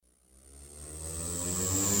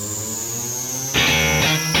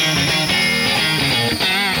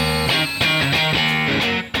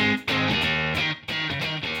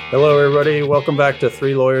everybody. Welcome back to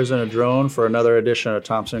Three Lawyers and a Drone for another edition of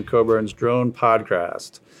Thompson Coburn's Drone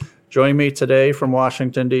Podcast. Joining me today from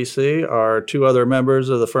Washington, D.C. are two other members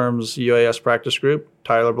of the firm's UAS practice group,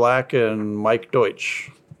 Tyler Black and Mike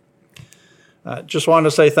Deutsch. Just wanted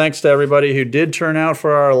to say thanks to everybody who did turn out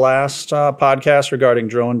for our last podcast regarding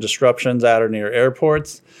drone disruptions at or near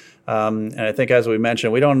airports. And I think, as we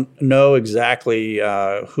mentioned, we don't know exactly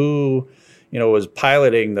who was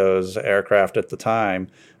piloting those aircraft at the time.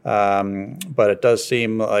 But it does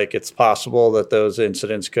seem like it's possible that those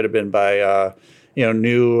incidents could have been by,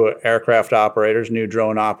 new aircraft operators, new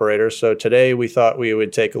drone operators. So today we thought we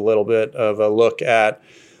would take a little bit of a look at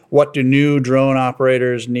what do new drone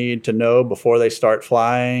operators need to know before they start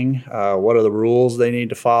flying? What are the rules they need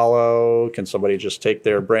to follow? Can somebody just take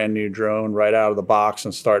their brand new drone right out of the box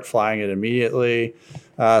and start flying it immediately?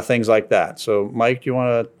 Things like that. So Mike, do you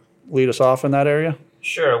want to lead us off in that area?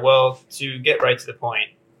 Sure. Well, to get right to the point,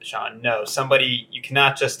 Sean, no. You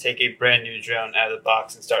cannot just take a brand new drone out of the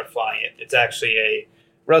box and start flying it. It's actually a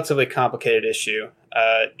relatively complicated issue.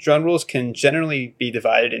 Drone rules can generally be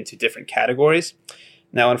divided into different categories.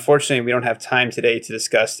 Now, unfortunately, we don't have time today to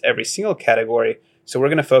discuss every single category, so we're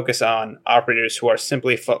going to focus on operators who are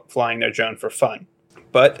simply flying their drone for fun.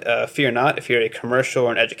 But fear not, if you're a commercial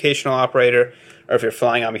or an educational operator, or if you're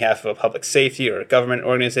flying on behalf of a public safety or a government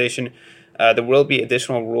organization, there will be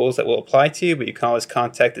additional rules that will apply to you, but you can always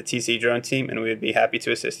contact the TC Drone team, and we would be happy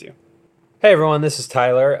to assist you. Hey, everyone, this is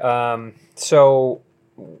Tyler. So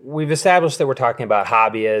we've established that we're talking about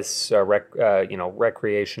hobbyists,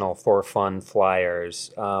 recreational for fun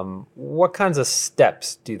flyers. What kinds of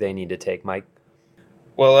steps do they need to take, Mike?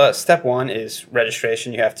 Well, step one is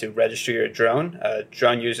registration. You have to register your drone.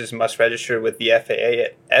 Drone users must register with the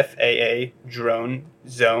FAA at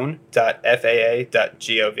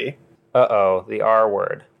faadronezone.faa.gov. Uh-oh, the R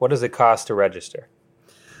word. What does it cost to register?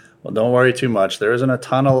 Well, don't worry too much. There isn't a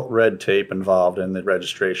ton of red tape involved in the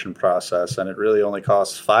registration process, and it really only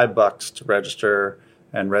costs $5 to register,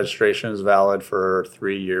 and registration is valid for a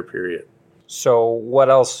 3-year period. So what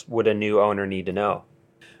else would a new owner need to know?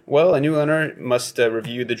 Well, a new owner must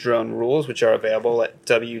review the drone rules, which are available at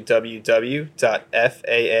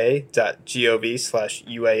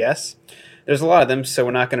www.faa.gov/UAS. There's a lot of them, so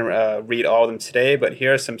we're not going to read all of them today, but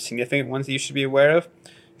here are some significant ones that you should be aware of.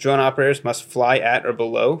 Drone operators must fly at or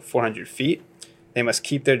below 400 feet. They must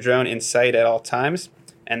keep their drone in sight at all times.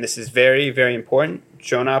 And this is very, very important.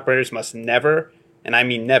 Drone operators must never, and I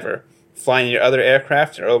mean never, fly near other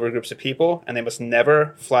aircraft or over groups of people, and they must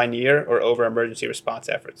never fly near or over emergency response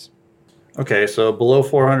efforts. Okay, so below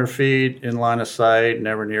 400 feet, in line of sight,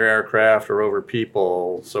 never near aircraft or over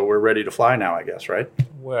people. So we're ready to fly now, I guess, right?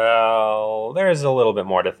 Well, there's a little bit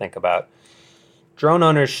more to think about. Drone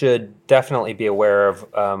owners should definitely be aware of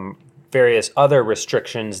various other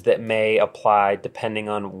restrictions that may apply depending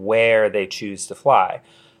on where they choose to fly.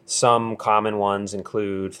 Some common ones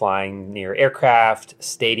include flying near aircraft,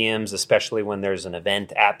 stadiums, especially when there's an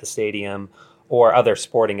event at the stadium, or other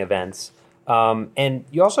sporting events. And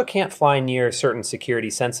you also can't fly near certain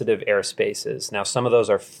security-sensitive airspaces. Now, some of those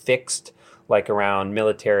are fixed, like around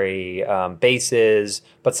military bases,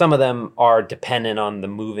 but some of them are dependent on the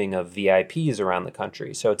moving of VIPs around the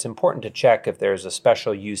country. So it's important to check if there's a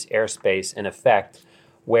special use airspace in effect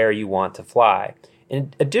where you want to fly.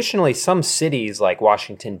 And additionally, some cities like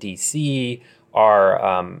Washington, D.C.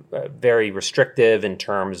 are very restrictive in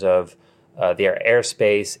terms of their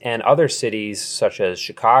airspace, and other cities such as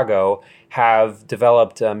Chicago have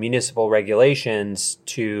developed municipal regulations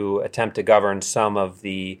to attempt to govern some of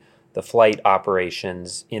the flight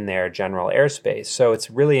operations in their general airspace. So it's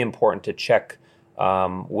really important to check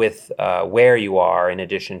with where you are in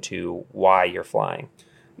addition to why you're flying.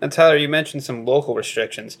 Now, Tyler, you mentioned some local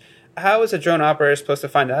restrictions. How is a drone operator supposed to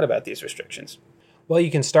find out about these restrictions? Well, you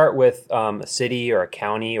can start with a city or a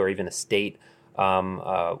county or even a state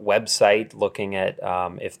website looking at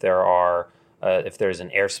if there's an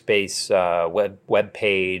airspace web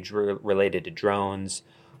page related to drones.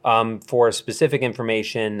 For specific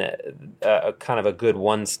information, kind of a good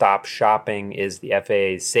one-stop shopping is the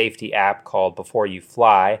FAA's safety app called Before You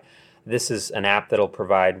Fly. This is an app that'll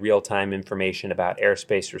provide real-time information about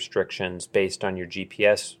airspace restrictions based on your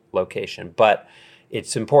GPS location. But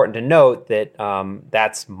it's important to note that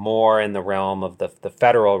that's more in the realm of the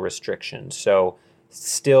federal restrictions. So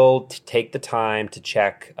still take the time to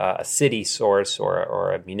check a city source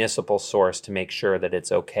or a municipal source to make sure that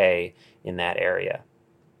it's okay in that area.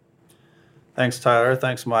 Thanks, Tyler.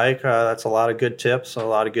 Thanks, Mike. That's a lot of good tips, a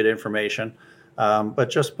lot of good information. But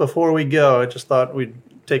just before we go, I just thought we'd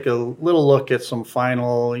take a little look at some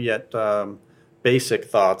final yet basic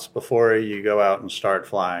thoughts before you go out and start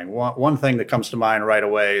flying. One thing that comes to mind right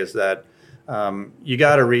away is that you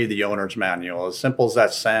got to read the owner's manual. As simple as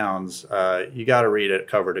that sounds, you got to read it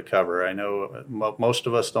cover to cover. I know most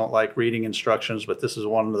of us don't like reading instructions, but this is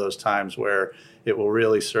one of those times where it will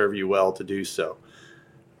really serve you well to do so.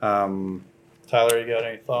 Tyler, you got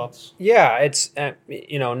any thoughts? Yeah, it's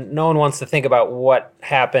no one wants to think about what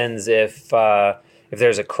happens if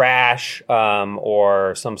there's a crash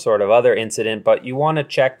or some sort of other incident, but you want to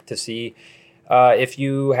check to see if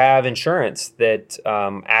you have insurance that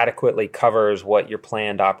adequately covers what your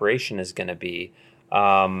planned operation is going to be.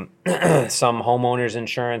 Some homeowners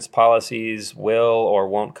insurance policies will or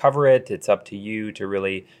won't cover it. It's up to you to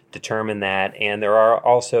really determine that. And there are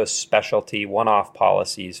also specialty one-off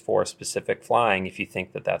policies for specific flying if you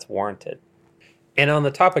think that that's warranted. And on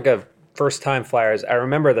the topic of first-time flyers, I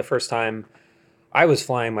remember the first time I was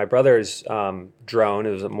flying my brother's drone. It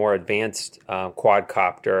was a more advanced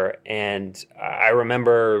quadcopter, and I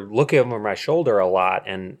remember looking over my shoulder a lot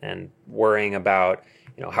and worrying about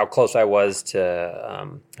how close I was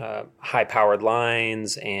to high-powered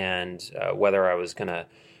lines and whether I was going to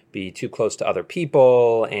be too close to other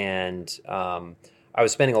people. And I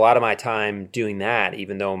was spending a lot of my time doing that,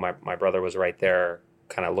 even though my brother was right there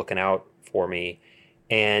kind of looking out for me.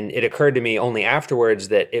 And it occurred to me only afterwards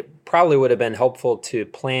that it probably would have been helpful to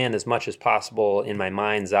plan as much as possible in my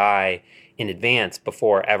mind's eye in advance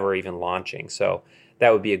before ever even launching. So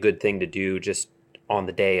that would be a good thing to do just on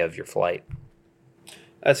the day of your flight.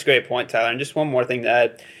 That's a great point, Tyler. And just one more thing to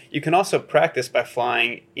add. You can also practice by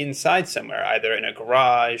flying inside somewhere, either in a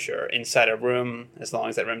garage or inside a room, as long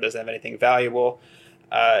as that room doesn't have anything valuable.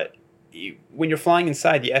 When you're flying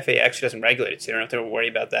inside, the FAA actually doesn't regulate it, so you don't have to worry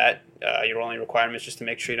about that. Your only requirement is just to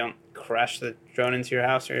make sure you don't crash the drone into your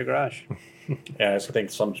house or your garage. Yeah, I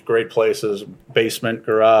think some great places, basement,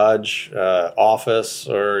 garage, office,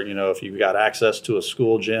 or, if you've got access to a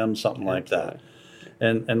school gym, something like that.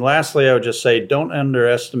 And lastly, I would just say don't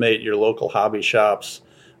underestimate your local hobby shops.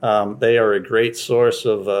 They are a great source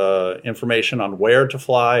of information on where to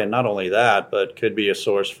fly, and not only that, but could be a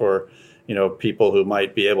source for people who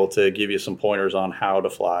might be able to give you some pointers on how to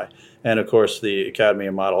fly. And of course, the Academy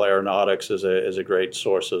of Model Aeronautics is a great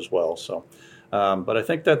source as well. So, but I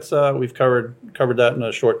think that's we've covered that in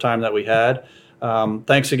a short time that we had.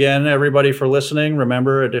 Thanks again, everybody, for listening.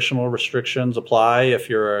 Remember, additional restrictions apply if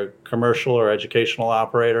you're a commercial or educational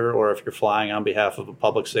operator, or if you're flying on behalf of a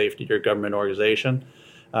public safety or government organization.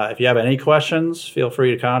 If you have any questions, feel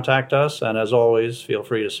free to contact us. And as always, feel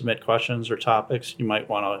free to submit questions or topics you might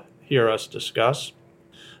want to hear us discuss.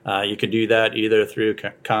 You can do that either through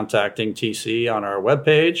contacting TC on our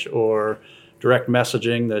webpage or direct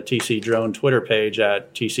messaging the TC Drone Twitter page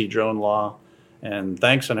at TC Drone Law. And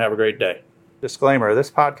thanks, and have a great day. Disclaimer, this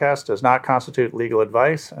podcast does not constitute legal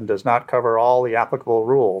advice and does not cover all the applicable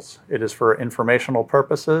rules. It is for informational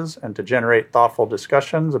purposes and to generate thoughtful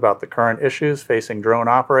discussions about the current issues facing drone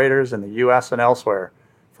operators in the U.S. and elsewhere.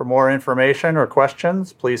 For more information or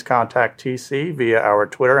questions, please contact TC via our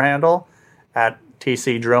Twitter handle at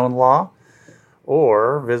TCDroneLaw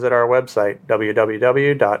or visit our website,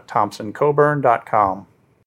 www.thompsoncoburn.com.